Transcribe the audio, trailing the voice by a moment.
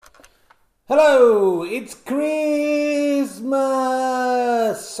Hello, it's Christmas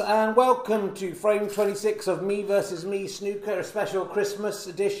and welcome to frame 26 of Me vs. Me Snooker, a special Christmas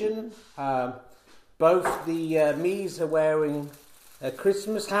edition. Both the Me's are wearing a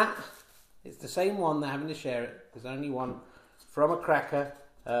Christmas hat. It's the same one, they're having to share it. There's only one from a cracker.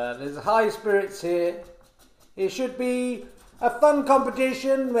 There's high spirits here. It should be a fun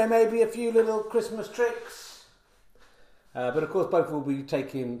competition. There may be a few little Christmas tricks. But of course both will be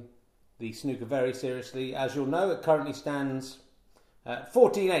taking the snooker very seriously. As you'll know, it currently stands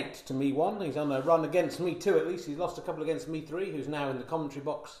 14-8 to Me1. He's on a run against Me2 at least. He's lost a couple against Me3, who's now in the commentary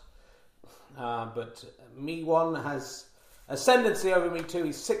box. But Me1 has ascendancy over Me2.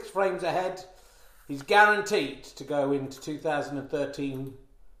 He's 6 frames ahead. He's guaranteed to go into 2013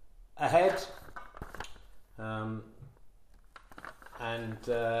 ahead.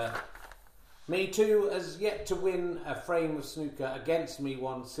 Me2 has yet to win a frame of snooker against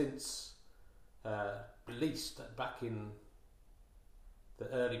Me1 since at least back in the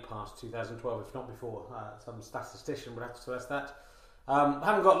early past 2012, if not before. Some statistician would have to tell us that.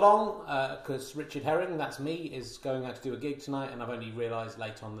 Haven't got long because Richard Herring, that's me, is going out to do a gig tonight, and I've only realised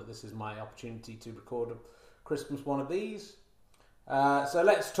late on that this is my opportunity to record a Christmas one of these. So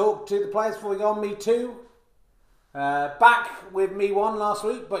let's talk to the players before we go on. Me2. Back with Me1 last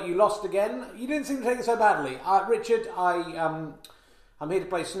week, but you lost again. You didn't seem to take it so badly. Richard, I'm here to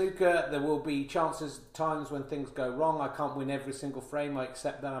play snooker. There will be times when things go wrong. I can't win every single frame. I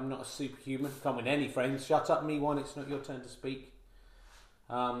accept that. I'm not a superhuman. Can't win any frames. Shut up, Me1. It's not your turn to speak.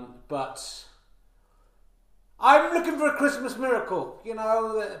 But I'm looking for a Christmas miracle. You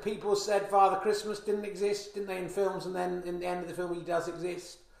know, that people said Father Christmas didn't exist, didn't they, in films? And then in the end of the film, he does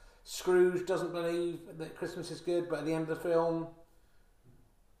exist. Scrooge doesn't believe that Christmas is good, but at the end of the film,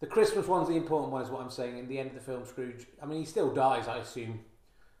 the Christmas one's the important one, is what I'm saying. In the end of the film, Scrooge, I mean, he still dies, I assume.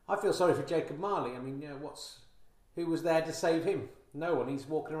 I feel sorry for Jacob Marley. I mean, you know, who was there to save him? No one. He's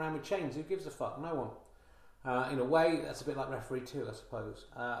walking around with chains. Who gives a fuck? No one. In a way, that's a bit like referee 2, I suppose.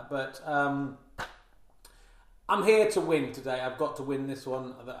 But I'm here to win today. I've got to win this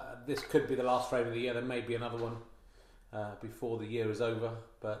one. This could be the last frame of the year. There may be another one before the year is over,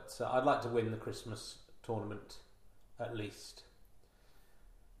 but I'd like to win the Christmas tournament at least.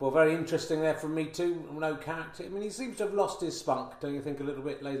 Well, very interesting there from Me2. No character. I mean, he seems to have lost his spunk, don't you think, a little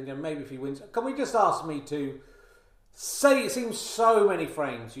bit, ladies and gentlemen? Maybe if he wins. Can we just ask Me2, say it seems so many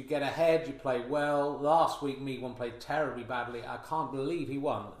frames. You get ahead, you play well. Last week, Me1 played terribly badly. I can't believe he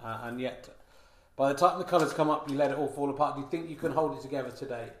won. And yet, by the time the colours come up, you let it all fall apart. Do you think you can hold it together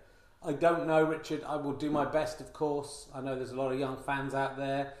today? I don't know, Richard. I will do my best, of course. I know there's a lot of young fans out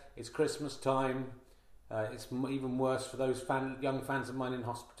there. It's Christmas time. It's even worse for those young fans of mine in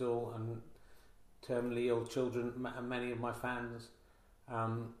hospital and terminally ill children, many of my fans.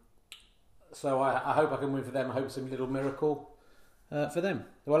 So I hope I can win for them. I hope it's a little miracle for them.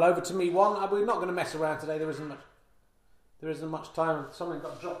 Well, over to Me1. We're not going to mess around today. There isn't much time. Something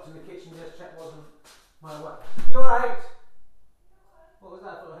got dropped in the kitchen. Just check wasn't my way. You alright? What was that?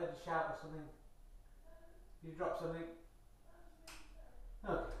 I thought I heard you shout or something. You dropped something?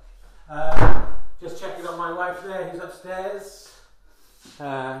 Okay. Just checking on my wife there, who's upstairs.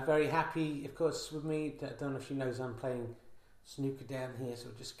 Very happy, of course, with me. Don't know if she knows I'm playing snooker down here, so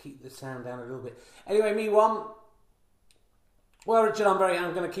just keep the sound down a little bit. Anyway, Me1. Well, Richard, I'm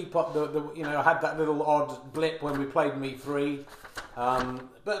going to keep up I had that little odd blip when we played Me3.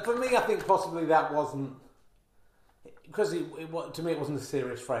 But for me, I think possibly that wasn't, because to me it wasn't a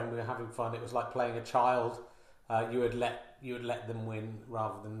serious frame. We were having fun. It was like playing a child. You would let them win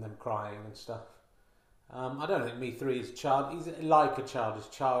rather than them crying and stuff. I don't think Me3 is he's like a child. He's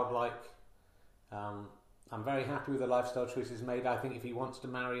childlike. I'm very happy with the lifestyle choices made. I think if he wants to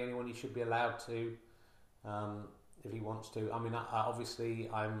marry anyone, he should be allowed to. If he wants to. I mean, obviously,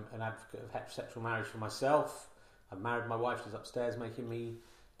 I'm an advocate of heterosexual marriage for myself. I've married my wife. She's upstairs making me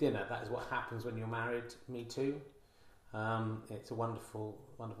dinner. That is what happens when you're married. Me2. It's a wonderful,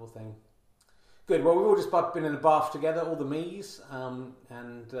 wonderful thing. Good. Well, we've all just been in a bath together, all the Me's, and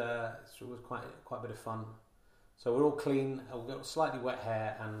it was quite a bit of fun. So we're all clean. We've got slightly wet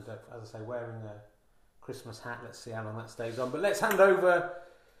hair, and as I say, wearing a Christmas hat. Let's see how long that stays on. But let's hand over.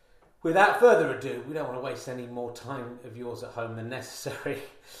 Without further ado, we don't want to waste any more time of yours at home than necessary.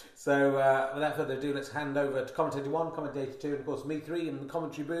 So without further ado, let's hand over to commentator 1, commentator 2, and of course Me3 in the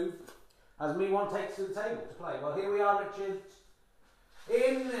commentary booth as Me1 takes to the table to play. Well, here we are, Richard,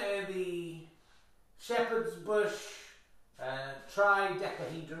 in the Shepherd's Bush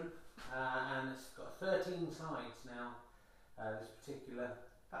Tridecahedron, and it's got 13 sides now. This particular,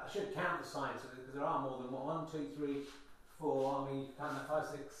 I should count the sides because there are more than 1, 2, 3, 4, I mean, you can count that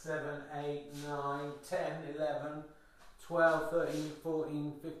 5, 6, 7, 8, 9, 10, 11, 12, 13,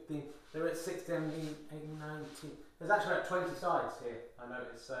 14, 15. They're at 16, 17, 18, 19. There's actually about 20 sides here, I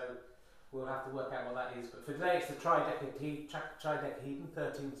noticed, so we'll have to work out what that is. But for today, it's the Tridecahedron,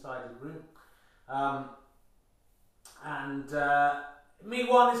 13-sided room.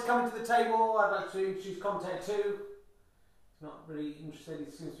 Me1 is coming to the table. I'd like to introduce commentator 2. He's not really interested,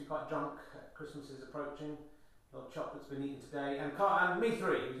 he seems to be quite drunk. Christmas is approaching. A lot of chocolate's been eaten today. And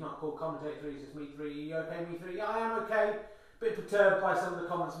Me3, he's not called commentator 3, he's just Me3. Are you okay, Me3? Yeah, I am okay. Bit perturbed by some of the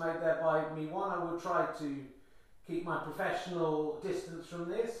comments made there by Me1. I will try to keep my professional distance from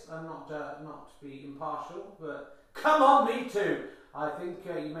this and not be impartial. But come on, Me2. I think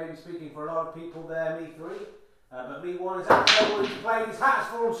you may be speaking for a lot of people there, Me3. But Me1 is at the table, he's playing, his hat's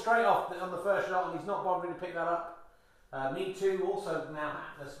fallen straight off on the first shot and he's not bothering to pick that up. Me2 also now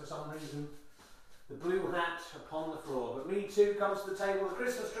hatless for some reason. The blue hat upon the floor. But Me2 comes to the table, the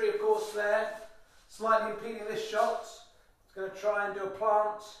Christmas tree of course there, slightly impeding this shot. It's going to try and do a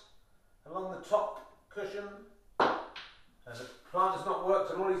plant along the top cushion. The plant has not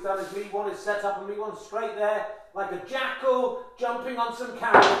worked and all he's done is Me1 is set up and Me1's straight there like a jackal jumping on some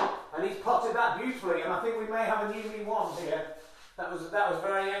carrion, and he's potted that beautifully, and I think we may have a new Me1 here. That was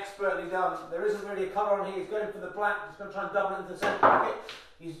very expertly done. There isn't really a colour on here, he's going for the black, he's going to try and double into the centre pocket.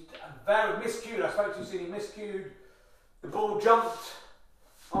 He's very miscued, I spoke to you, see he miscued. The ball jumped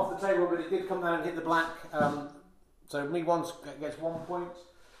off the table, but it did come down and hit the black. So Me1 gets 1 point.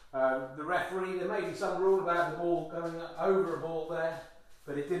 The referee, there may be some rule about the ball going over a ball there,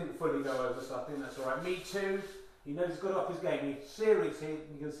 but it didn't fully go over, so I think that's alright. Me2, he knows he's got up his game, he's serious here,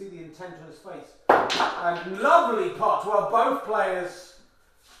 you can see the intent on his face. And lovely pot, well both players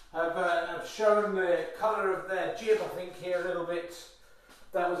have shown the colour of their jib, I think, here a little bit.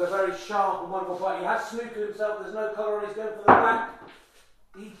 That was a very sharp and wonderful pot. He has snookered himself, there's no colour on, he's going for the black.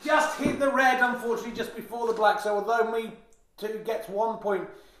 He just hit the red, unfortunately, just before the black, so although Me2 gets 1 point,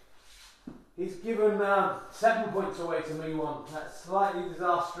 he's given 7 points away to Me1. That's slightly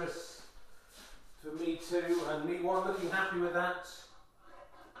disastrous for Me2, and Me1 looking happy with that.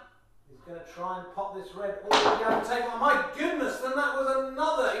 He's going to try and pop this red all the way down the table. Oh my goodness, then that was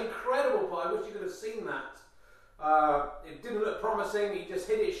another incredible pot. I wish you could have seen that. It didn't look promising, he just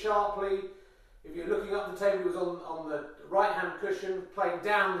hit it sharply. If you're looking up the table, he was on the right hand cushion, playing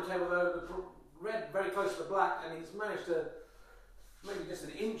down the table though, the red very close to the black, and he's managed to, maybe just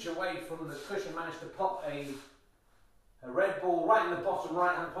an inch away from the cushion, managed to pop a red ball right in the bottom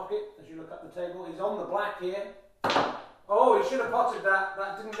right hand pocket as you look up the table. He's on the black here. Oh, he should have potted that.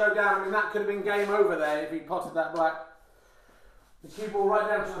 That didn't go down. I mean, that could have been game over there if he potted that black. The cue ball right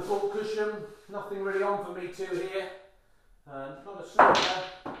down to the ball cushion. Nothing really on for Me2 here. Not a snooker.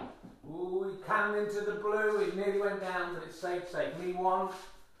 Ooh, he canned into the blue. It nearly went down, but it's safe. Me1.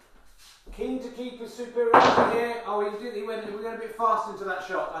 Keen to keep his superiority here. Oh, he did. He went a bit fast into that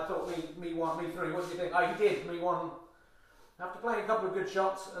shot. I thought Me1, Me3. What do you think? Oh, he did. Me1, after playing a couple of good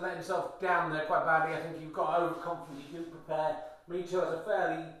shots and let himself down there quite badly, I think he got overconfident. He didn't prepare. Me2 has a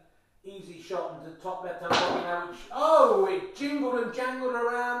fairly easy shot into the top left-hand pocket now, which, oh, it jingled and jangled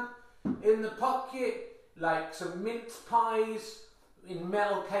around in the pocket like some mince pies in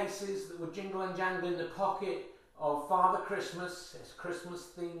metal cases that would jingle and jangle in the pocket of Father Christmas. It's Christmas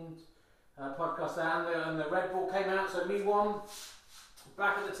themed podcast there, and the red ball came out, so Me1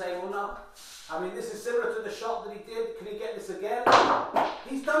 back at the table now. I mean, this is similar to the shot that he did. Can he get this again?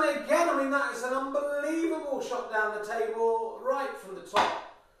 He's done it again. I mean, that is an unbelievable shot down the table, right from the top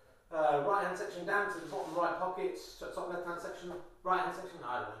right hand section down to the bottom right pocket, top left hand section, right hand section,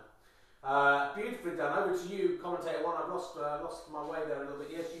 I don't know. Beautifully done. Over to you, commentator 1. I've lost my way there a little bit.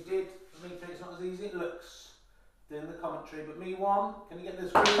 Yes, you did. For Me3, it's not as easy as it looks doing the commentary, but Me1, can he get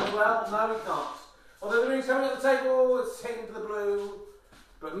this green as well? No, he can't. Although the green's coming at the table, it's hitting to the blue.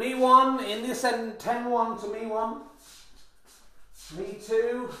 But Me1 in this end, 10-1 to Me1.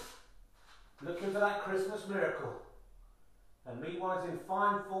 Me2 looking for that Christmas miracle. And Me1 is in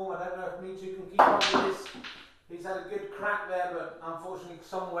fine form. I don't know if Me2 can keep up with this. He's had a good crack there, but unfortunately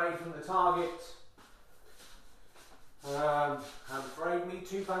some way from the target. I'm afraid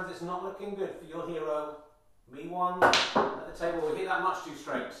Me2 fans, it's not looking good for your hero. Me1 at the table, we hit that much too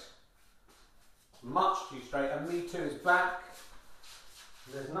straight. Much too straight, and Me2 is back.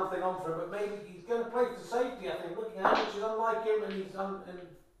 There's nothing on for him, but maybe he's going to play for safety, I think, looking at it, which is unlike him, and he's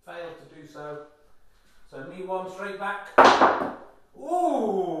failed to do so. So Me1 straight back.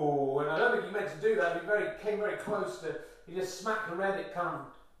 Ooh, and I don't think he meant to do that. He came very close to. He just smacked the red. It kind of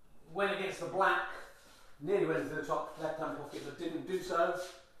went against the black. Nearly went into the top left-hand pocket, but didn't do so.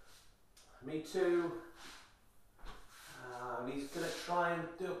 Me2. And he's going to try and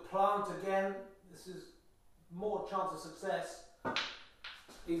do a plant again. This is more chance of success.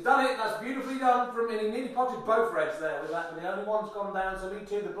 He's done it. That's beautifully done from him. He nearly potted both reds there with that, but the only one's gone down. So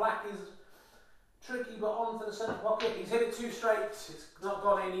Me2. The black is tricky, but on for the centre pocket. He's hit it too straight. It's not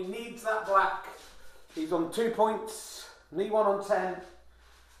gone in. He needs that black. He's on 2 points. Me1 on 10.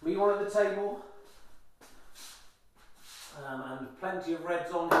 Me1 at the table. And plenty of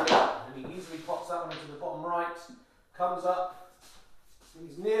reds on here. And he easily pots that one into the bottom right. Comes up.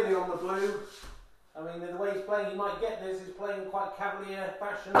 He's nearly on the blue. I mean, the way he's playing, he might get this. He's playing quite cavalier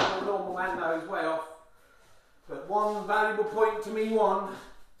fashion for a normal hand. Now he's way off. But one valuable point to Me1.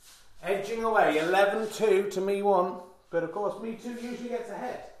 Edging away, 11-2 to Me1. But of course, Me2 usually gets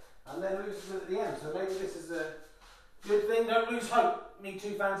ahead and then loses at the end. So maybe this is a good thing. Don't lose hope.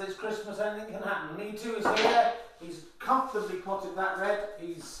 Me2 fans, it's Christmas, anything can happen. Me2 is here. He's comfortably potted that red.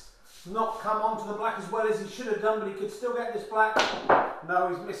 He's not come onto the black as well as he should have done, but he could still get this black. No,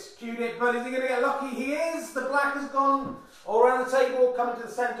 he's miscued it, but is he going to get lucky? He is. The black has gone all around the table, coming to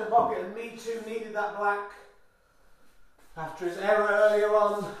the centre pocket, and Me2 needed that black. After his error earlier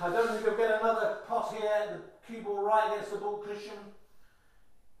on, I don't think he'll get another pot here. The cue ball right against the ball cushion.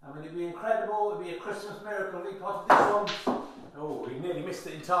 I mean, it'd be incredible. It'd be a Christmas miracle if he potted this one. Oh, he nearly missed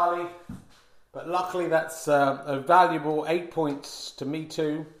it entirely. But luckily, that's a valuable 8 points to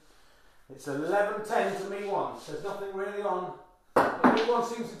Me2. It's 11-10 to Me1. There's nothing really on. But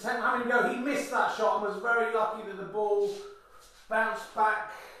Me1 seems to have him go. He missed that shot and was very lucky that the ball bounced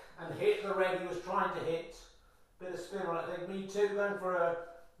back and hit the red he was trying to hit. Bit of spin on it, I think. Me2 going for a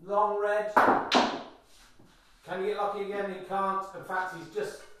long red. Can he get lucky again? He can't. In fact, he's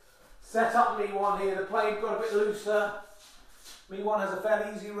just set up Me1 here. The play got a bit looser. Me1 has a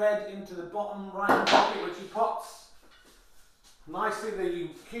fairly easy red into the bottom right hand pocket, which he pots. Nicely, the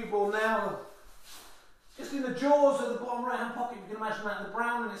cue ball now. Just in the jaws of the bottom right hand pocket, you can imagine that. The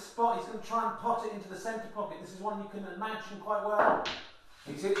brown in its spot, he's going to try and pot it into the centre pocket. This is one you can imagine quite well.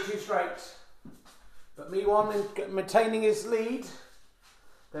 He's hit it too straight. But Me1 maintaining his lead.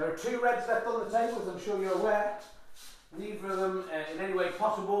 There are 2 reds left on the table, as I'm sure you're aware. Neither of them in any way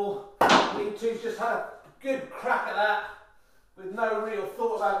possible. Me2's just had a good crack at that with no real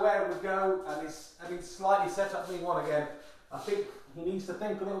thought about where it would go, and he's slightly set up Me1 again. I think he needs to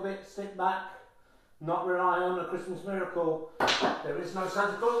think a little bit, sit back, not rely on a Christmas miracle. There is no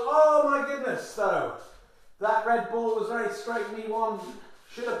Santa Claus. Oh my goodness, though. That red ball was very straight. Me1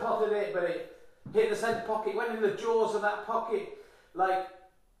 should have potted it, but it hit the centre pocket, went in the jaws of that pocket like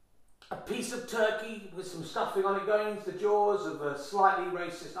a piece of turkey with some stuffing on it going into the jaws of a slightly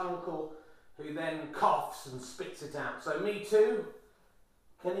racist uncle who then coughs and spits it out. So Me2,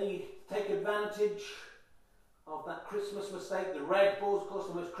 can he take advantage of that Christmas mistake? The red balls, of course,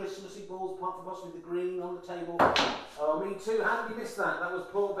 the most Christmassy balls, apart from possibly the green on the table. Oh, Me2, how did he miss that? That was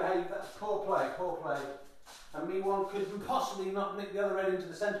poor behaviour, that's poor play, poor play. And Me1 could possibly not nick the other red into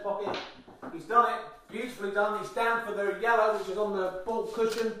the centre pocket. He's done it, beautifully done. He's down for the yellow, which is on the ball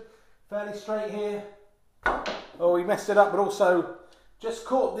cushion. Fairly straight here. Oh, he messed it up, but also just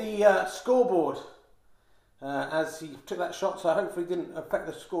caught the scoreboard as he took that shot, so hopefully didn't affect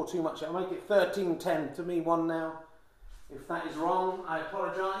the score too much. I'll make it 13-10 to Me1 now. If that is wrong, I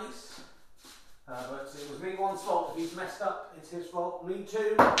apologise. But it was Me1's fault. If he's messed up, it's his fault.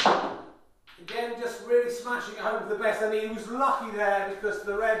 Me2. Again, just really smashing it home for the best, and he was lucky there because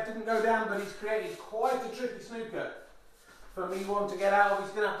the red didn't go down, but he's created quite a tricky snooker for Me1 to get out of.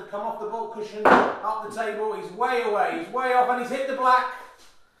 He's going to have to come off the ball cushion, up the table. He's way away, he's way off, and he's hit the black.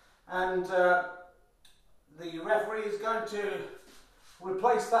 And the referee is going to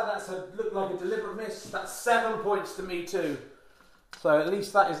replace that. That's looked like a deliberate miss. That's 7 points to Me2. So at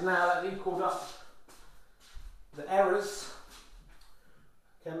least that is now that equalled up the errors.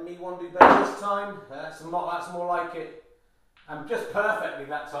 Can Me1 do better this time? That's more like it. And just perfectly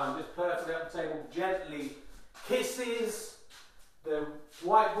that time, just perfectly up the table, gently kisses. The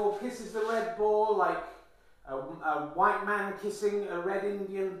white ball kisses the red ball like a white man kissing a red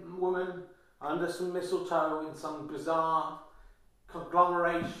Indian woman under some mistletoe in some bizarre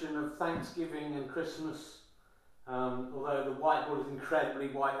conglomeration of Thanksgiving and Christmas. Although the white ball is incredibly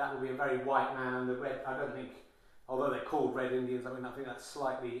white, that would be a very white man, and the red, I don't think, although they're called red Indians, I mean, I think that's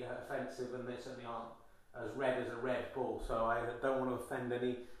slightly offensive, and they certainly aren't as red as a red ball, so I don't want to offend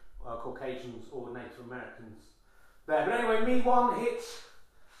any Caucasians or Native Americans there. But anyway, Me1 hits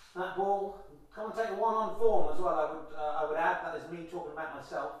that ball. Commentator 1 on form as well, I would add. That is me talking about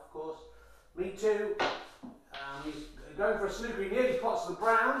myself, of course. Me2, he's going for a snooker. He nearly pots the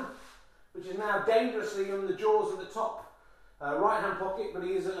brown, which is now dangerously in the jaws of the top right-hand pocket, but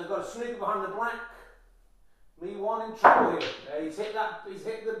he's got a snooker behind the black. Me1 in trouble here. He's hit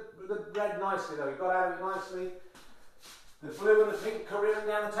the red nicely though. He got out of it nicely. The blue and the pink careering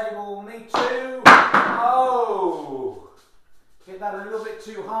down the table. Me2. Oh! Hit that a little bit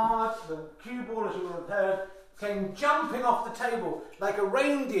too hard. The cue ball, as you will have heard, came jumping off the table like a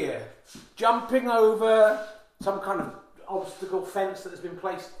reindeer, jumping over some kind of obstacle fence that has been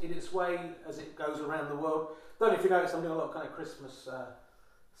placed in its way as it goes around the world. Don't know if you notice, I'm doing a lot of kind of Christmas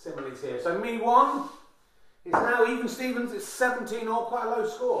similes here. So Me1 is now even Stevens. It's 17-all, quite a low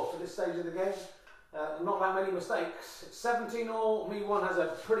score for this stage of the game. Not that many mistakes. It's 17-all. Me1 has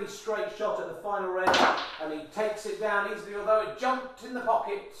a pretty straight shot at the final red, and he takes it down easily, although it jumped in the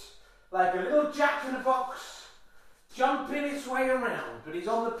pocket like a little jack in a box, jumping its way around. But he's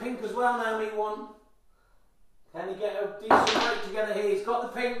on the pink as well now, Me1. Can he get a decent break together here? He's got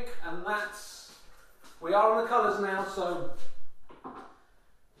the pink, and we are on the colours now, so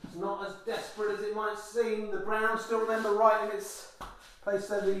it's not as desperate as it might seem. The brown still, remember, right in its place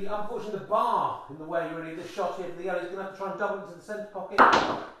there. Unfortunately, the bar in the way, really, this shot here for the yellow. He's going to have to try and double into the centre pocket,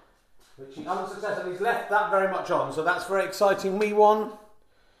 which he unsuccessfully. He's left that very much on, so that's very exciting. Me1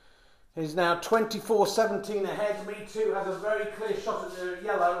 is now 24-17 ahead. Me2 has a very clear shot at the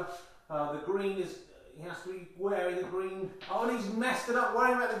yellow. The green is. He has to be wary of the green. Oh, and he's messed it up.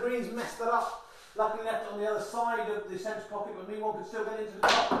 Worrying about the green, he's messed it up. Luckily left it on the other side of the centre pocket, but Me1 can still get into the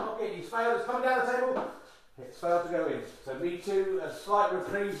top pocket. He's failed. It's coming down the table. It's failed to go in. So Me2, a slight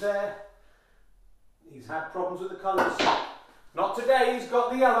reprieve there. He's had problems with the colours. Not today. He's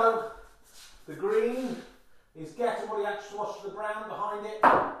got the yellow. The green is gettable. He actually watched the brown behind it.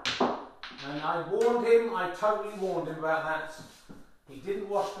 And I warned him. I totally warned him about that. He didn't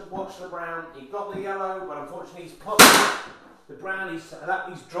watch the brown. He got the yellow, but unfortunately he's put the brown.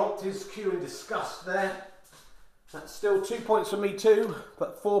 He's dropped his cue in disgust there. That's still 2 points for Me2,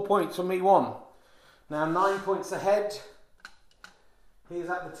 but 4 points for Me1. Now 9 points ahead. He's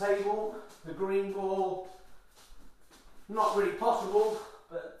at the table. The green ball, not really possible,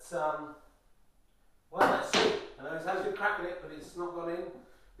 but well, let's see. I know he's had a good crack at it, but it's not gone in.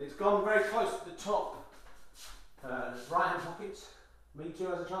 It's gone very close to the top right hand pocket. Me2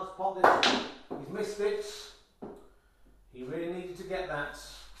 has a chance to pop this. He's missed it. He really needed to get that.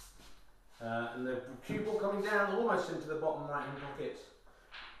 And the cue ball coming down almost into the bottom right hand pocket.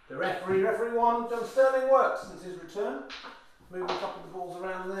 The referee one, done sterling work since his return. Moving a couple of the balls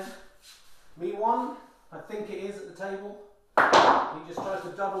around there. Me1, I think it is at the table. He just tries to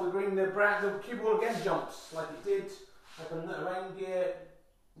double the green. The cue ball again jumps like it did. Like a reindeer,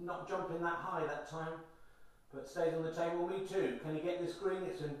 not jumping that high that time. But stays on the table. Me2. Can he get this green?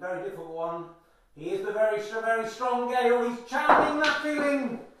 It's a very difficult one. He is the very strong Gale. He's channeling that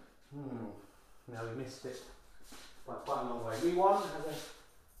feeling. No, he missed it by quite a long way. Me1 has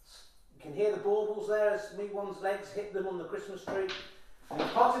you can hear the baubles there as Me1's legs hit them on the Christmas tree. And he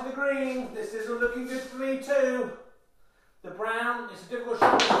potted the green. This isn't looking good for Me2. The brown, it's a difficult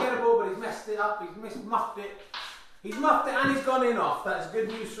shot to get a ball, but he's messed it up. He's muffed it. He's muffed it and he's gone in off. That's good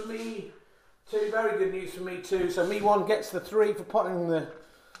news for Me2. Very good news for Me2. So Me1 gets the 3 for potting the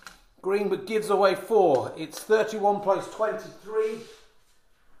green, but gives away 4. It's 31 plus 23.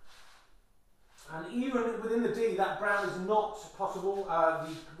 And even within the D, that brown is not possible.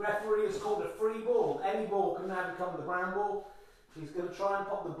 The referee has called a free ball. Any ball can now become the brown ball. He's going to try and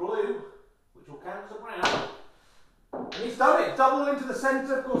pop the blue, which will count as a brown. And he's done it. Double into the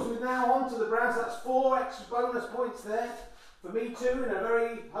centre. Of course, we're now on to the brown. So that's 4 extra bonus points there for Me2 in a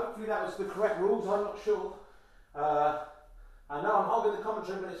very, hopefully that was the correct rules, I'm not sure. I know I'm hogging the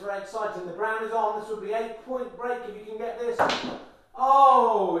commentary, but it's very exciting. The brown is on. This would be 8 point break if you can get this.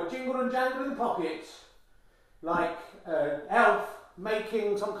 Oh, it jingled and jangled in the pocket. Like elf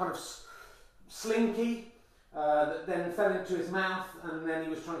making some kind of slinky that then fell into his mouth, and then he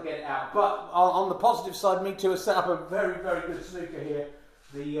was trying to get it out. But on the positive side, Me2 has set up a very, very good snooker here.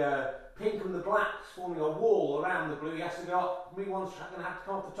 The pink and the blacks forming a wall around the blue. He has to go up. Me1's going to have to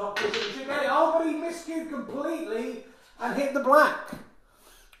come off the top. He should get it. Oh, but he miscued completely and hit the black.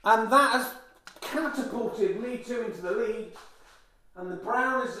 And that has catapulted Me2 into the lead. And the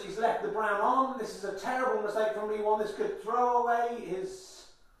brown he's left the brown on. This is a terrible mistake from Me1. This could throw away his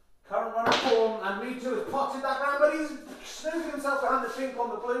current run of form. And Me2 has potted that brown, but he's snookered himself behind the pink on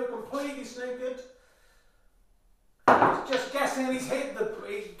the blue, completely snookered. He's just guessing, and he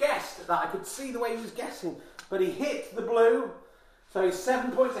guessed that. I could see the way he was guessing, but he hit the blue. So he's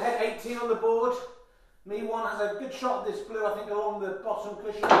 7 points ahead, 18 on the board. Me1 has a good shot at this blue, I think, along the bottom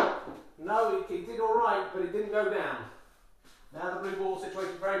cushion. No, he did all right, but it didn't go down. Now the blue ball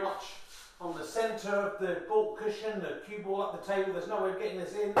situated very much on the centre of the ball cushion, the cue ball up the table. There's no way of getting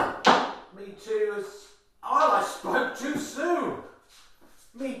this in. Me2 has Oh, I spoke too soon.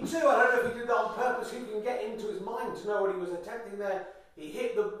 Me2, I don't know if he did that on purpose. Who can get into his mind to know what he was attempting there? He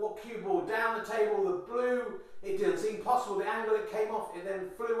hit the cue ball down the table, the blue. It didn't seem possible. The angle it came off, it then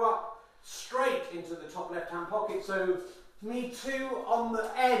flew up straight into the top left-hand pocket. So Me2 on the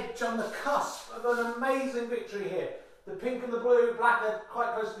edge, on the cusp of an amazing victory here. The pink and the blue, black are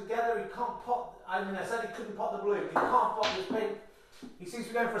quite close together. He can't pot, I said he couldn't pot the blue. He can't pot this pink. He seems to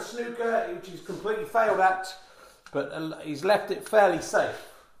be going for a snooker, which he's completely failed at, but he's left it fairly safe.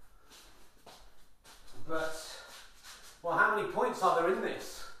 But, well, how many points are there in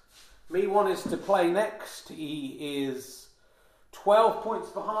this? Me1 is to play next. He is 12 points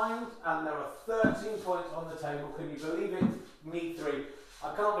behind, and there are 13 points on the table. Can you believe it? Me3.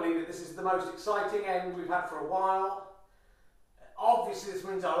 I can't believe it. This is the most exciting end we've had for a while. Obviously, this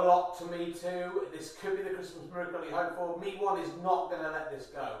means a lot to Me2. This could be the Christmas miracle he hoped for. Me1 is not going to let this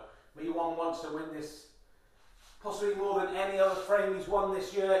go. Me1 wants to win this possibly more than any other frame he's won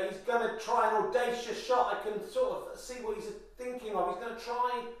this year. He's going to try an audacious shot. I can sort of see what he's thinking of. He's going to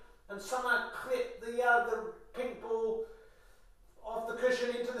try and somehow clip the pink ball off the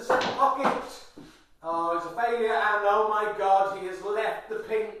cushion into the centre pocket. Oh, it's a failure, and oh my God, he has left the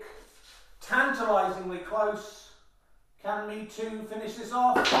pink tantalisingly close. Can Me2 finish this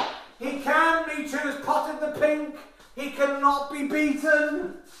off? He can! Me2 has potted the pink. He cannot be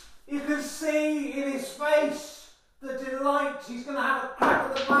beaten. You can see in his face the delight. He's going to have a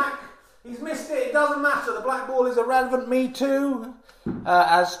crack at the black. He's missed it. It doesn't matter. The black ball is irrelevant. Me2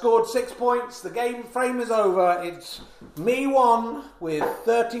 has scored 6 points. The game frame is over. It's Me1 with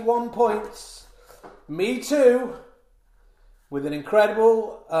 31 points. Me2 with an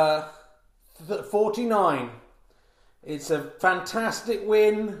incredible 49. It's a fantastic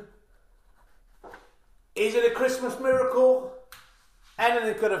win. Is it a Christmas miracle?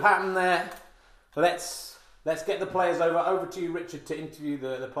 Anything could have happened there. Let's get the players over. Over to you, Richard, to interview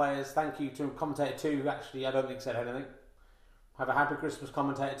the players. Thank you to commentator 2, who actually I don't think said anything. Have a happy Christmas,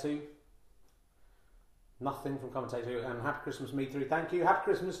 commentator 2. Nothing from commentator 2. And happy Christmas, Me3. Thank you. Happy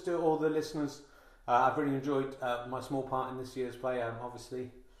Christmas to all the listeners. I've really enjoyed my small part in this year's play.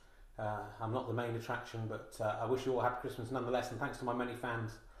 Obviously, I'm not the main attraction, but I wish you all a happy Christmas nonetheless, and thanks to my many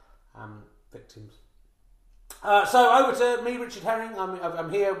fans and victims. So over to me, Richard Herring. I'm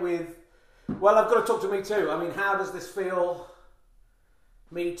here with, well, I've got to talk to Me2. I mean, how does this feel?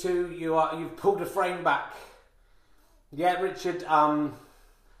 Me2, you've pulled a frame back. Yeah, Richard,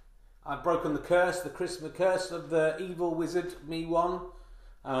 I've broken the curse, the Christmas curse of the evil wizard, Me1,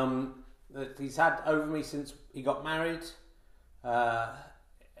 that he's had over me since he got married.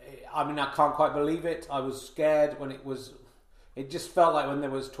 I mean, I can't quite believe it. I was scared when it just felt like when there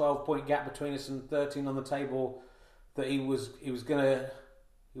was 12-point gap between us and 13 on the table that he was gonna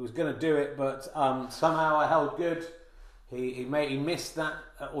do it, but somehow I held good. He missed that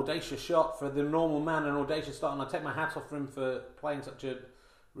audacious shot. For the normal man, an audacious shot, and I take my hat off for him for playing such a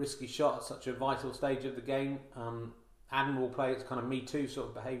risky shot at such a vital stage of the game. Admirable play. It's kind of Me2 sort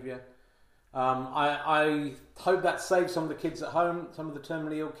of behaviour. I hope that saves some of the kids at home, some of the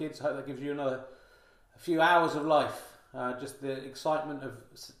terminally ill kids. I hope that gives you a few hours of life. Just the excitement of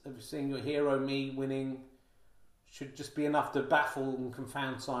seeing your hero, me, winning should just be enough to baffle and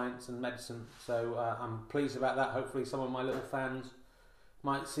confound science and medicine. So I'm pleased about that. Hopefully some of my little fans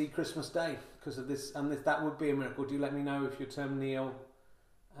might see Christmas Day because of this, and that would be a miracle. Do let me know if you're terminally ill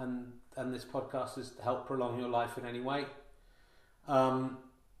and this podcast has helped prolong your life in any way.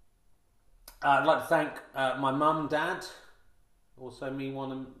 I'd like to thank my mum and dad, also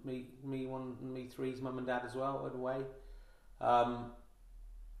Me1 and Me1 and Me3's mum and dad as well, in a way.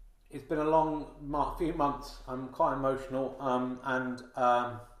 It's been a long few months. I'm quite emotional, and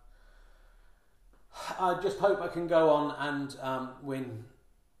I just hope I can go on and win.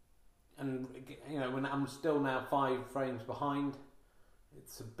 And when I'm still now 5 frames behind,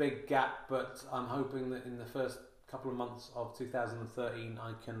 it's a big gap, but I'm hoping that in the first couple of months of 2013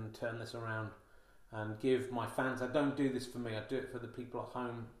 I can turn this around and give my fans, I don't do this for me, I do it for the people at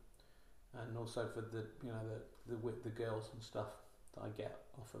home and also for the girls and stuff that I get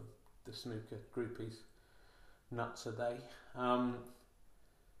off of the snooker groupies. Nuts are they.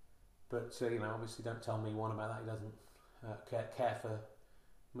 But obviously don't tell Me1 about that. He doesn't care for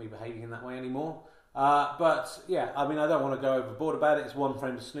me behaving in that way anymore. But yeah, I mean, I don't want to go overboard about it. It's 1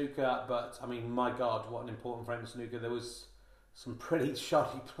 frame of snooker, but I mean, my God, what an important frame of snooker. There was some pretty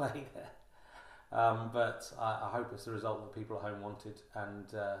shoddy play there. But I hope it's the result that people at home wanted.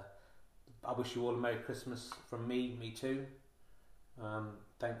 And I wish you all a Merry Christmas from Me2.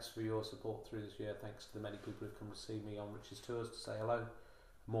 Thanks for your support through this year. Thanks to the many people who've come to see me on Rich's tours to say hello.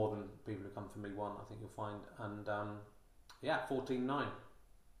 more than people who come for Me1, I think you'll find. And yeah, 14.9.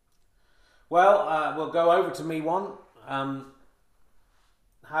 Well, we'll go over to Me1.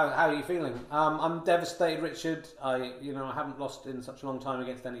 How are you feeling? I'm devastated, Richard. I haven't lost in such a long time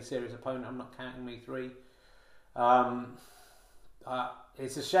against any serious opponent. I'm not counting Me3.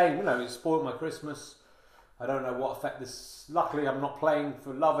 It's a shame, it spoiled my Christmas. I don't know what effect this... Luckily, I'm not playing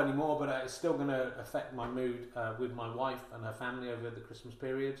for love anymore, but it's still going to affect my mood with my wife and her family over the Christmas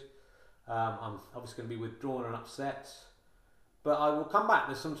period. I'm obviously going to be withdrawn and upset. But I will come back.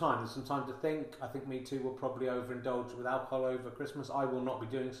 There's some time to think. I think Me2 will probably overindulge with alcohol over Christmas. I will not be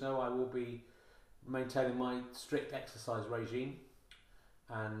doing so. I will be maintaining my strict exercise regime.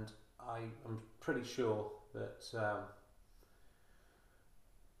 And I am pretty sure that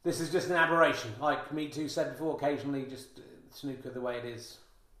this is just an aberration. Like Me2 said before, occasionally just snooker the way it is.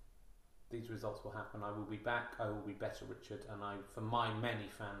 These results will happen. I will be back. I will be better, Richard. And for my many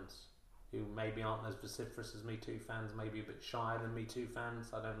fans who maybe aren't as vociferous as Me2 fans, maybe a bit shyer than Me2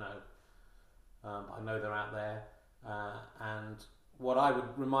 fans, I don't know. I know they're out there. And what I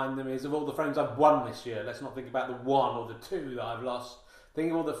would remind them is of all the frames I've won this year. Let's not think about the 1 or the 2 that I've lost.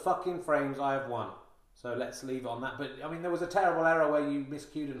 Think of all the fucking frames I have won. So let's leave it on that. But, there was a terrible error where you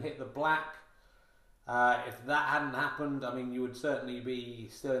miscued and hit the black. If that hadn't happened, you would certainly be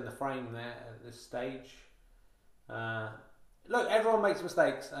still in the frame there at this stage. Look, everyone makes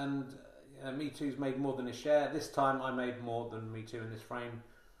mistakes, and Me2's made more than his share. This time I made more than Me2 in this frame.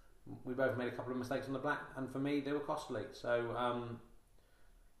 We both made a couple of mistakes on the black, and for me they were costly. So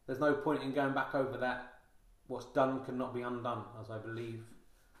there's no point in going back over that. What's done cannot be undone, as I believe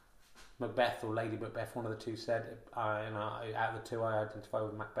Macbeth or Lady Macbeth, one of the two, said. Out of the two, I identify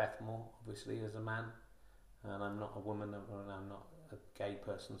with Macbeth more, obviously, as a man, and I'm not a woman, and I'm not a gay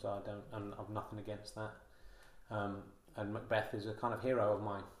person, so I've nothing against that. And Macbeth is a kind of hero of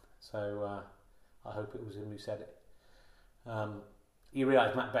mine, so I hope it was him who said it. You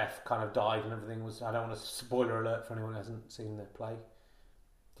realise Macbeth kind of died and everything was... I don't want to spoiler alert for anyone who hasn't seen the play.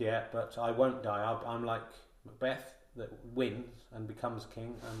 Yeah, but I won't die. I'm like Macbeth that wins and becomes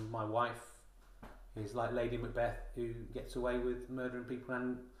king, and my wife is like Lady Macbeth who gets away with murdering people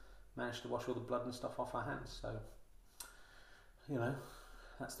and managed to wash all the blood and stuff off her hands. So,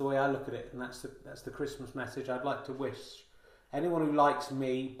 that's the way I look at it, and that's the Christmas message I'd like to wish anyone who likes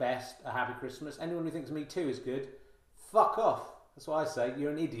me best a happy Christmas. Anyone who thinks Me2 is good, fuck off. That's what I say.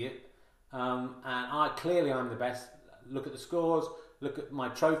 You're an idiot. And I'm the best. Look at the scores. Look at my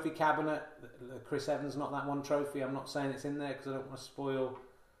trophy cabinet. Chris Evans, not that one trophy. I'm not saying it's in there because I don't want to spoil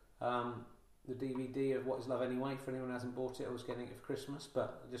the DVD of What Is Love Anyway for anyone who hasn't bought it or was getting it for Christmas.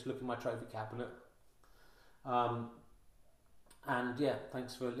 But just look at my trophy cabinet. And yeah,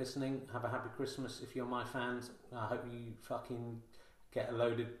 thanks for listening. Have a happy Christmas if you're my fans. I hope you fucking get a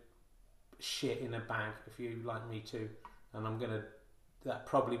load of shit in a bag if you like Me2. And that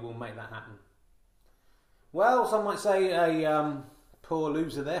probably will make that happen. Well, some might say a poor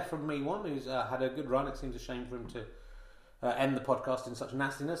loser there from Me1 who's had a good run. It seems a shame for him to end the podcast in such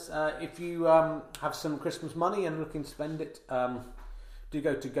nastiness. If you have some Christmas money and looking to spend it, do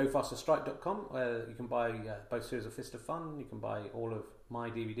go to gofasterstrike.com where you can buy both series of Fist of Fun. You can buy all of my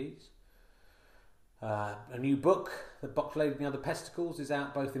DVDs. A new book, The Buckblade and the Other Pesticles, is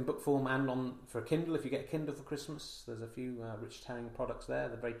out both in book form and for a Kindle. If you get a Kindle for Christmas, there's a few Rich Herring products there.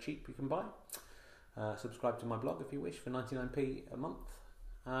 They're very cheap, you can buy. Subscribe to my blog if you wish for 99p a month.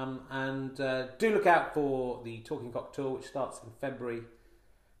 And do look out for the Talking Cock Tour, which starts in February.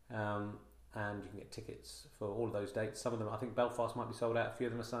 And you can get tickets for all of those dates. Some of them, I think Belfast might be sold out. A few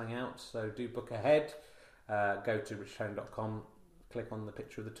of them are selling out. So do book ahead. Go to richherring.com. Click on the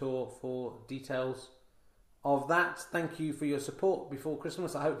picture of the tour for details of that. Thank you for your support before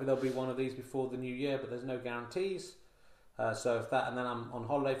Christmas. I hope there'll be one of these before the new year, but there's no guarantees. So if that, and then I'm on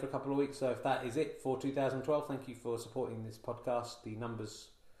holiday for a couple of weeks. So if that is it for 2012, thank you for supporting this podcast. The numbers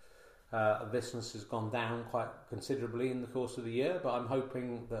of listeners has gone down quite considerably in the course of the year, but I'm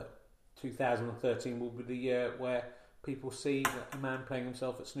hoping that 2013 will be the year where people see that a man playing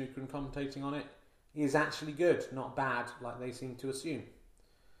himself at snooker and commentating on it is actually good, not bad, like they seem to assume.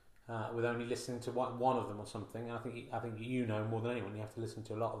 With only listening to one of them or something. And I think you know more than anyone. You have to listen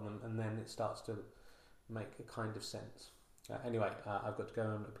to a lot of them, and then it starts to make a kind of sense. Anyway, I've got to go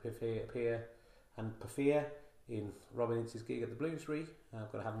and appear in Robin Ince's gig at the Bloomsbury. I've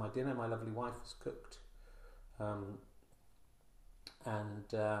got to have my dinner. My lovely wife has cooked.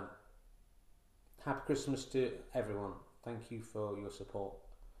 Happy Christmas to everyone. Thank you for your support.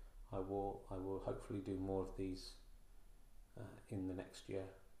 I will hopefully do more of these in the next year.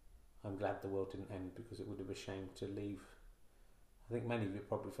 I'm glad the world didn't end, because it would have been a shame to leave I think many of you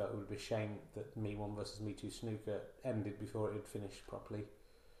probably felt it would be a shame that Me1 versus Me2 snooker ended before it had finished properly.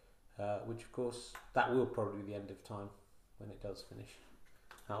 Which, of course, that will probably be the end of time when it does finish.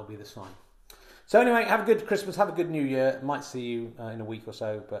 That will be the sign. So anyway, have a good Christmas, have a good New Year. Might see you in a week or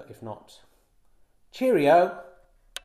so, but if not, cheerio.